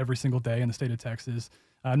created every single day in the state of Texas.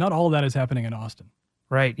 Not all of that is happening in Austin.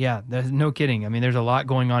 Right. Yeah. There's no kidding. I mean, there's a lot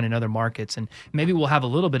going on in other markets, and maybe we'll have a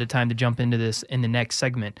little bit of time to jump into this in the next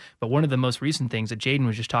segment. But one of the most recent things that Jaden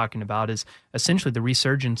was just talking about is essentially the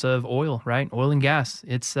resurgence of oil, right? Oil and gas.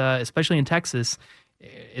 It's especially in Texas,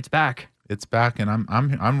 it's back. It's back, and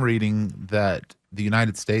I'm reading that the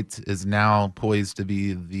United States is now poised to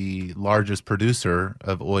be the largest producer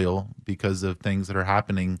of oil because of things that are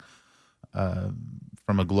happening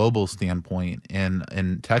from a global standpoint.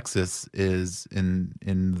 And Texas is, in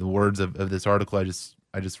the words of this article I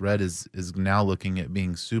just read, is now looking at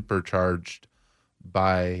being supercharged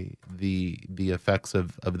by the effects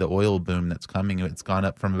of the oil boom that's coming. It's gone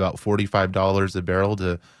up from about $45 a barrel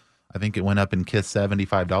to, I think it went up and kissed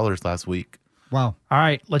 $75 last week. Wow. All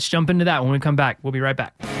right, let's jump into that when we come back. We'll be right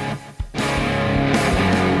back.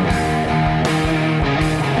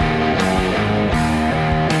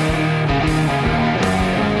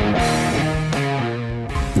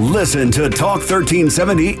 Listen to Talk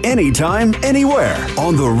 1370 anytime, anywhere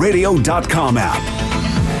on the radio.com app.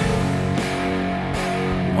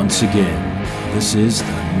 Once again, this is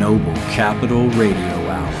the Noble Capital Radio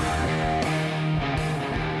Hour.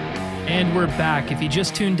 And we're back. If you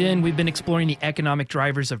just tuned in, we've been exploring the economic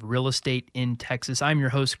drivers of real estate in Texas. I'm your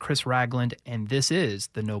host, Chris Ragland, and this is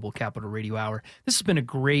the Noble Capital Radio Hour. This has been a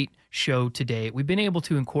great show today. We've been able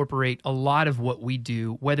to incorporate a lot of what we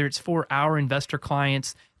do, whether it's for our investor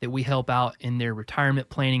clients that we help out in their retirement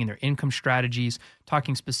planning and their income strategies,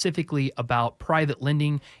 talking specifically about private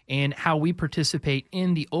lending and how we participate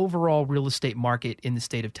in the overall real estate market in the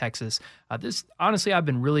state of Texas. Honestly, I've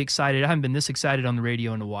been really excited. I haven't been this excited on the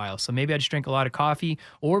radio in a while. So maybe I just drank a lot of coffee,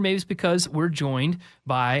 or maybe it's because we're joined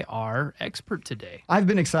by our expert today. I've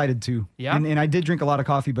been excited too. Yeah. And I did drink a lot of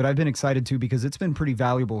coffee, but I've been excited too because it's been pretty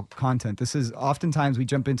valuable content. This is oftentimes we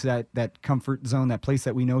jump into that comfort zone, that place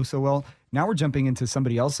that we know so well. Now we're jumping into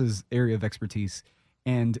somebody else's area of expertise.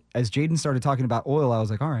 And as Jaden started talking about oil, I was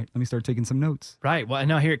like, all right, let me start taking some notes. Right. Well,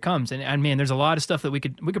 now here it comes. And man, there's a lot of stuff that we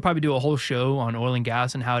could probably do a whole show on oil and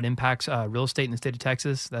gas and how it impacts real estate in the state of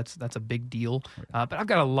Texas. That's a big deal. But I've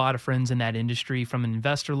got a lot of friends in that industry, from an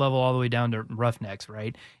investor level all the way down to roughnecks,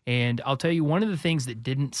 right? And I'll tell you, one of the things that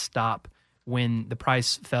didn't stop when the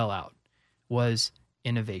price fell out was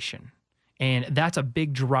innovation. And that's a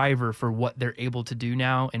big driver for what they're able to do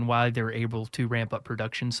now, and why they're able to ramp up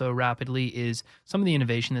production so rapidly is some of the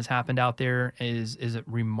innovation that's happened out there is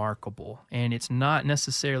remarkable. And it's not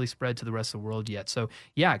necessarily spread to the rest of the world yet. So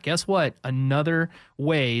yeah, guess what? Another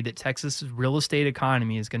way that Texas' real estate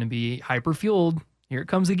economy is going to be hyper-fueled. Here it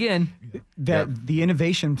comes again. The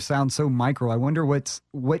innovation sounds so micro. I wonder what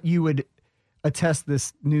you would attest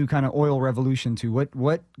this new kind of oil revolution to. What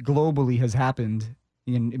globally has happened,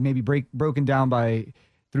 and maybe broken down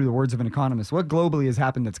through the words of an economist, what globally has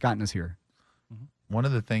happened that's gotten us here? One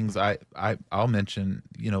of the things I'll mention,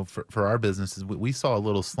 for our business is we saw a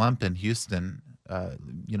little slump in Houston,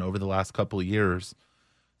 over the last couple of years.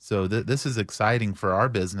 So this is exciting for our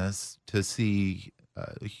business to see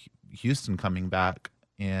Houston coming back,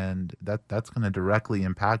 and that's going to directly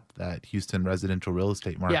impact that Houston residential real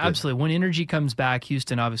estate market. Yeah, absolutely. When energy comes back,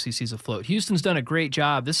 Houston obviously sees a float. Houston's done a great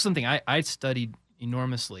job. This is something I studied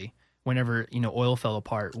enormously whenever oil fell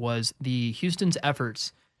apart, was the Houston's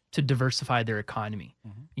efforts to diversify their economy.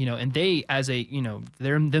 And they, as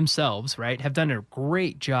they're themselves, right, have done a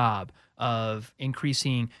great job of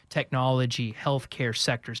increasing technology, healthcare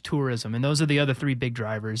sectors, tourism, and those are the other three big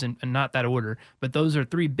drivers, and not that order, but those are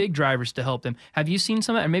three big drivers to help them. Have you seen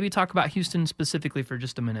some of that? And maybe talk about Houston specifically for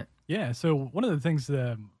just a minute. Yeah, so one of the things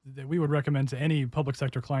that we would recommend to any public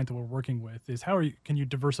sector client that we're working with is can you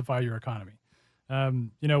diversify your economy?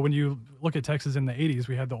 When you look at Texas in the 80s,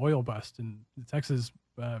 we had the oil bust, and Texas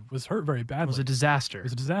was hurt very badly. It was a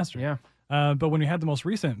disaster. Yeah. But when we had the most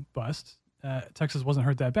recent bust, Texas wasn't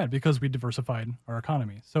hurt that bad because we diversified our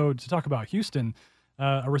economy. So to talk about Houston,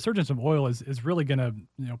 a resurgence of oil is really going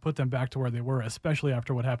to put them back to where they were, especially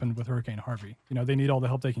after what happened with Hurricane Harvey. They need all the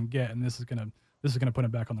help they can get, and this is going to put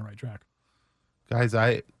them back on the right track. Guys,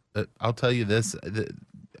 I'll tell you this.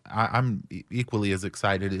 I'm equally as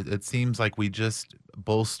excited. It seems like we just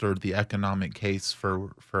bolstered the economic case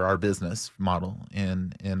for our business model,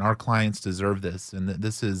 and our clients deserve this. And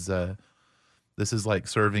this is like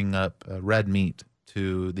serving up red meat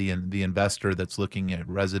to the investor that's looking at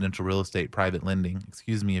residential real estate private lending.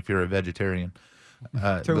 Excuse me if you're a vegetarian.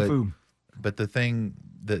 Tofu. But the thing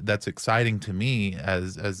that's exciting to me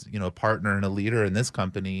as a partner and a leader in this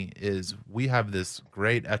company is we have this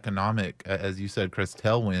great economic, as you said, Chris,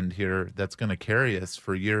 tailwind here that's going to carry us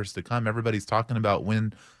for years to come. Everybody's talking about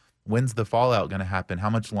when's the fallout going to happen? How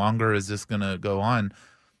much longer is this going to go on?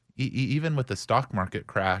 Even with the stock market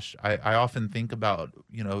crash, I often think about,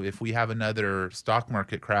 if we have another stock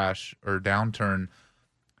market crash or downturn,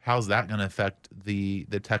 how's that going to affect the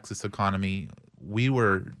Texas economy? We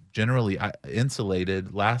were generally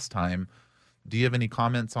insulated last time. Do you have any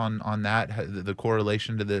comments on that, the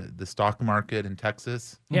correlation to the stock market in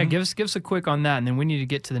Texas? Yeah, give us a quick on that, and then we need to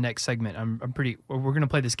get to the next segment. We're going to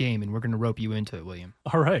play this game, and we're going to rope you into it, William.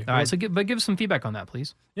 All right. All right, so give us some feedback on that,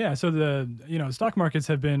 please. Yeah, so the stock markets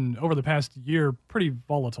have been, over the past year, pretty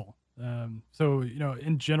volatile.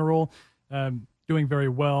 In general, doing very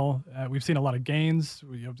well. We've seen a lot of gains.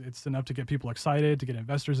 It's enough to get people excited, to get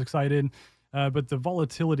investors excited. But the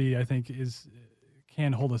volatility, I think,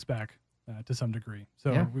 can hold us back to some degree.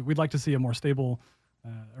 So yeah. We'd like to see a more stable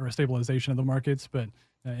or a stabilization of the markets, but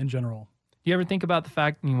in general. Do you ever think about the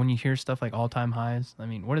fact when you hear stuff like all-time highs? I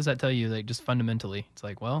mean, what does that tell you? Like, just fundamentally, it's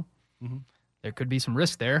like, well, there could be some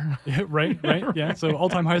risk there. Yeah, right. Yeah. So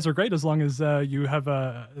all-time highs are great as long as you have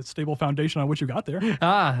a stable foundation on which you got there.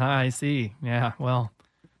 I see. Yeah.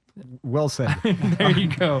 Well said. There you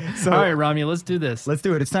go. So, all right, Rami, let's do this. Let's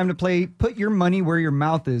do it. It's time to play Put Your Money Where Your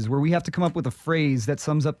Mouth Is, where we have to come up with a phrase that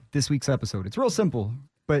sums up this week's episode. It's real simple,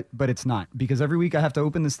 but it's not, because every week I have to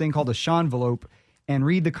open this thing called a Seanvelope and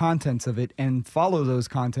read the contents of it and follow those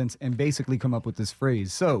contents and basically come up with this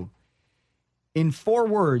phrase. So, in 4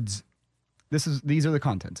 words, these are the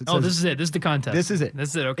contents. This is it. This is the contest. This is it.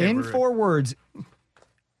 Okay. In 4 words,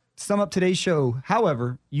 sum up today's show.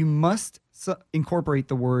 However, you must incorporate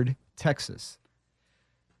the word Texas.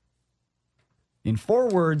 In 4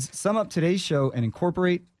 words, sum up today's show and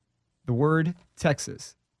incorporate the word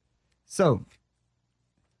Texas. So,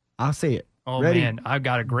 I'll say it. Oh, Ready? Man, I've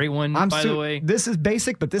got a great one, by the way. This is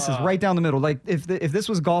basic, but this is right down the middle. Like, if this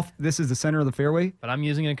was golf, this is the center of the fairway. But I'm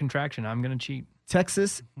using a contraction. I'm going to cheat.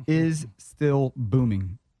 Texas is still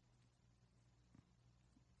booming.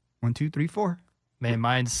 1, 2, 3, 4. Man,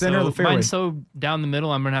 mine's so down the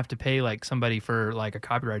middle. I'm gonna have to pay like somebody for like a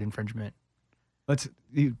copyright infringement. Let's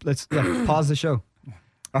pause the show.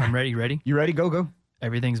 I'm ready. You ready? You ready? Go.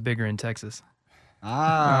 Everything's bigger in Texas. Went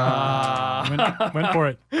for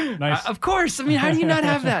it. Nice. Of course. I mean, how do you not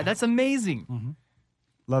have that? That's amazing.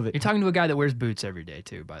 Love it. You're talking to a guy that wears boots every day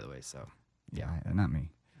too, by the way. So yeah, not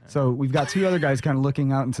me. So we've got 2 other guys kind of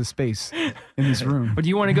looking out into space in this room. But do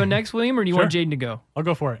you want to go next, William, or do you want Jaden to go? I'll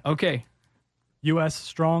go for it. Okay. U.S.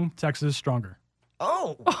 strong, Texas stronger.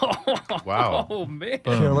 Oh. Wow. Oh, man.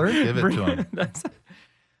 Boom. Killer. Give it to him.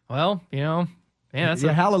 Man, that's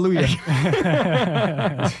hallelujah.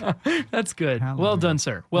 That's good. Hallelujah. Well done,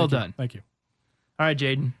 sir. Well done. Thank you. All right,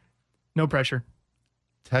 Jaden. No pressure.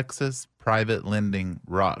 Texas private lending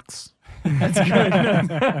rocks. That's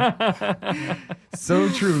good. So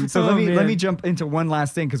true. So let me jump into one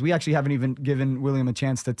last thing, because we actually haven't even given William a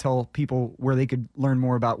chance to tell people where they could learn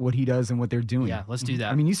more about what he does and what they're doing. Yeah, let's do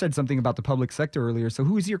that. I mean, you said something about the public sector earlier. So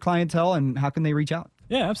who is your clientele and how can they reach out?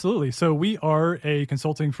 Yeah, absolutely. So we are a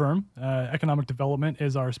consulting firm. Economic development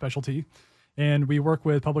is our specialty. And we work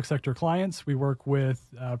with public sector clients. We work with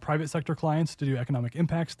private sector clients to do economic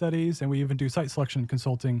impact studies. And we even do site selection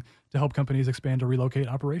consulting to help companies expand or relocate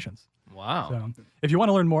operations. Wow. So if you want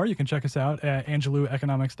to learn more, you can check us out at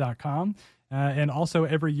AngelouEconomics.com. And also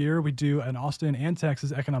every year we do an Austin and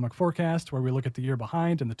Texas economic forecast where we look at the year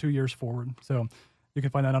behind and the 2 years forward. So you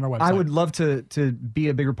can find that on our website. I would love to be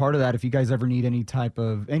a bigger part of that if you guys ever need any type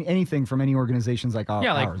of anything from any organizations like ours.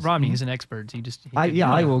 Yeah, like Romney, he's an expert.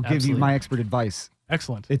 I will give you my expert advice.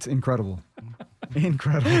 Excellent. It's incredible.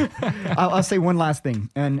 Incredible. I'll say one last thing,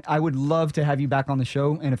 and I would love to have you back on the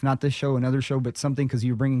show, and if not this show, another show, but something, because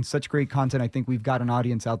you're bringing such great content. I think we've got an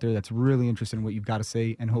audience out there that's really interested in what you've got to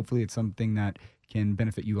say, and hopefully it's something that can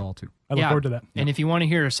benefit you all too. I look forward to that. And if you want to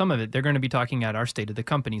hear some of it, they're going to be talking at our State of the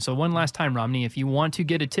Company. So one last time, Romney, if you want to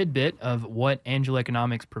get a tidbit of what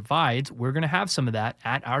AngelouEconomics provides, we're going to have some of that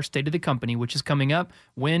at our State of the Company, which is coming up.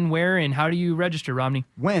 When, where, and how do you register, Romney?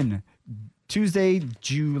 When? Tuesday,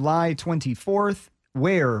 July 24th.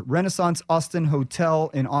 Where? Renaissance Austin Hotel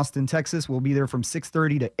in Austin, Texas. We'll be there from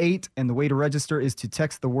 6:30 to 8, and the way to register is to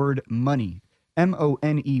text the word MONEY,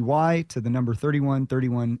 MONEY, to the number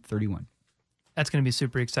 313131. That's going to be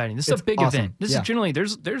super exciting. This is a big event. This is generally,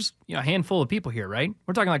 there's a handful of people here, right?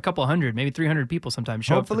 We're talking like a couple hundred, maybe 300 people sometimes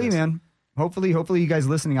show up for this. Man. Hopefully you guys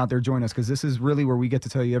listening out there join us, because this is really where we get to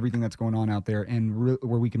tell you everything that's going on out there and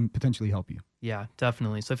where we can potentially help you. Yeah,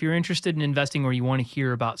 definitely. So if you're interested in investing or you want to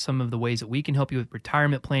hear about some of the ways that we can help you with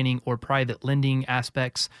retirement planning or private lending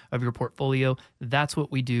aspects of your portfolio, that's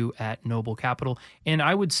what we do at Noble Capital. And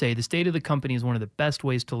I would say the State of the Company is one of the best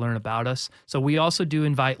ways to learn about us. So we also do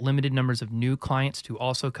invite limited numbers of new clients to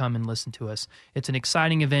also come and listen to us. It's an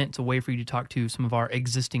exciting event. It's a way for you to talk to some of our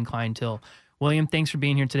existing clientele. William, thanks for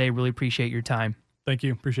being here today. Really appreciate your time. Thank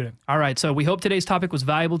you. Appreciate it. All right. So we hope today's topic was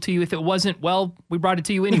valuable to you. If it wasn't, well, we brought it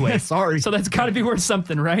to you anyway. Sorry. So that's got to be worth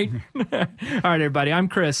something, right? All right, everybody. I'm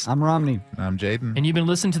Chris. I'm Romney. I'm Jaden. And you've been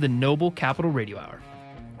listening to the Noble Capital Radio Hour.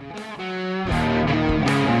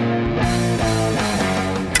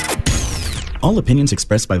 All opinions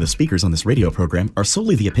expressed by the speakers on this radio program are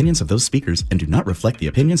solely the opinions of those speakers and do not reflect the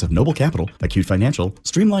opinions of Noble Capital, Acute Financial,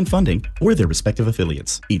 Streamline Funding, or their respective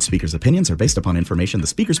affiliates. Each speaker's opinions are based upon information the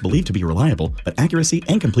speakers believe to be reliable, but accuracy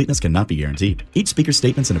and completeness cannot be guaranteed. Each speaker's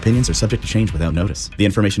statements and opinions are subject to change without notice. The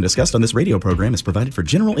information discussed on this radio program is provided for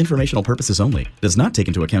general informational purposes only, does not take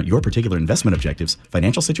into account your particular investment objectives,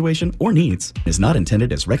 financial situation, or needs, is not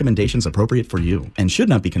intended as recommendations appropriate for you, and should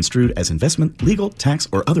not be construed as investment, legal, tax,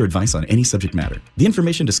 or other advice on any subject matter. The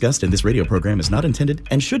information discussed in this radio program is not intended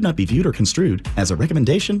and should not be viewed or construed as a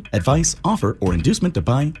recommendation, advice, offer, or inducement to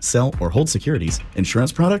buy, sell, or hold securities,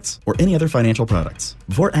 insurance products, or any other financial products.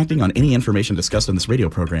 Before acting on any information discussed on this radio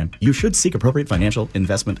program, you should seek appropriate financial,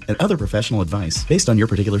 investment, and other professional advice based on your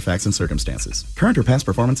particular facts and circumstances. Current or past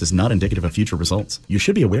performance is not indicative of future results. You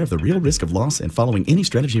should be aware of the real risk of loss in following any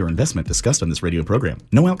strategy or investment discussed on this radio program.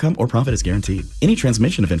 No outcome or profit is guaranteed. Any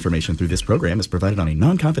transmission of information through this program is provided on a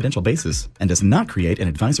non-confidential basis and does not create an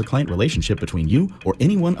advisor-client relationship between you or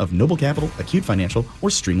anyone of Noble Capital, Acute Financial, or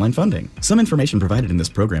Streamline Funding. Some information provided in this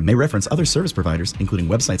program may reference other service providers, including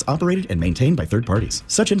websites operated and maintained by third parties.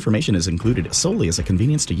 Such information is included solely as a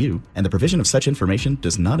convenience to you, and the provision of such information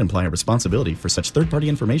does not imply a responsibility for such third-party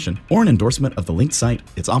information or an endorsement of the linked site,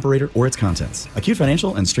 its operator, or its contents. Acute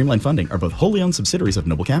Financial and Streamline Funding are both wholly owned subsidiaries of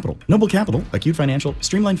Noble Capital. Noble Capital, Acute Financial,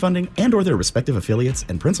 Streamline Funding, and or their respective affiliates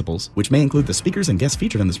and principals, which may include the speakers and guests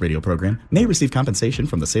featured on this radio program, may receive compensation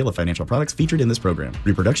from the sale of financial products featured in this program.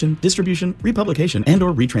 Reproduction, distribution, republication, and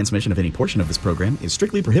or retransmission of any portion of this program is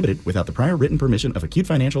strictly prohibited without the prior written permission of Acute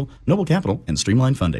Financial, Noble Capital, and Streamline Funding.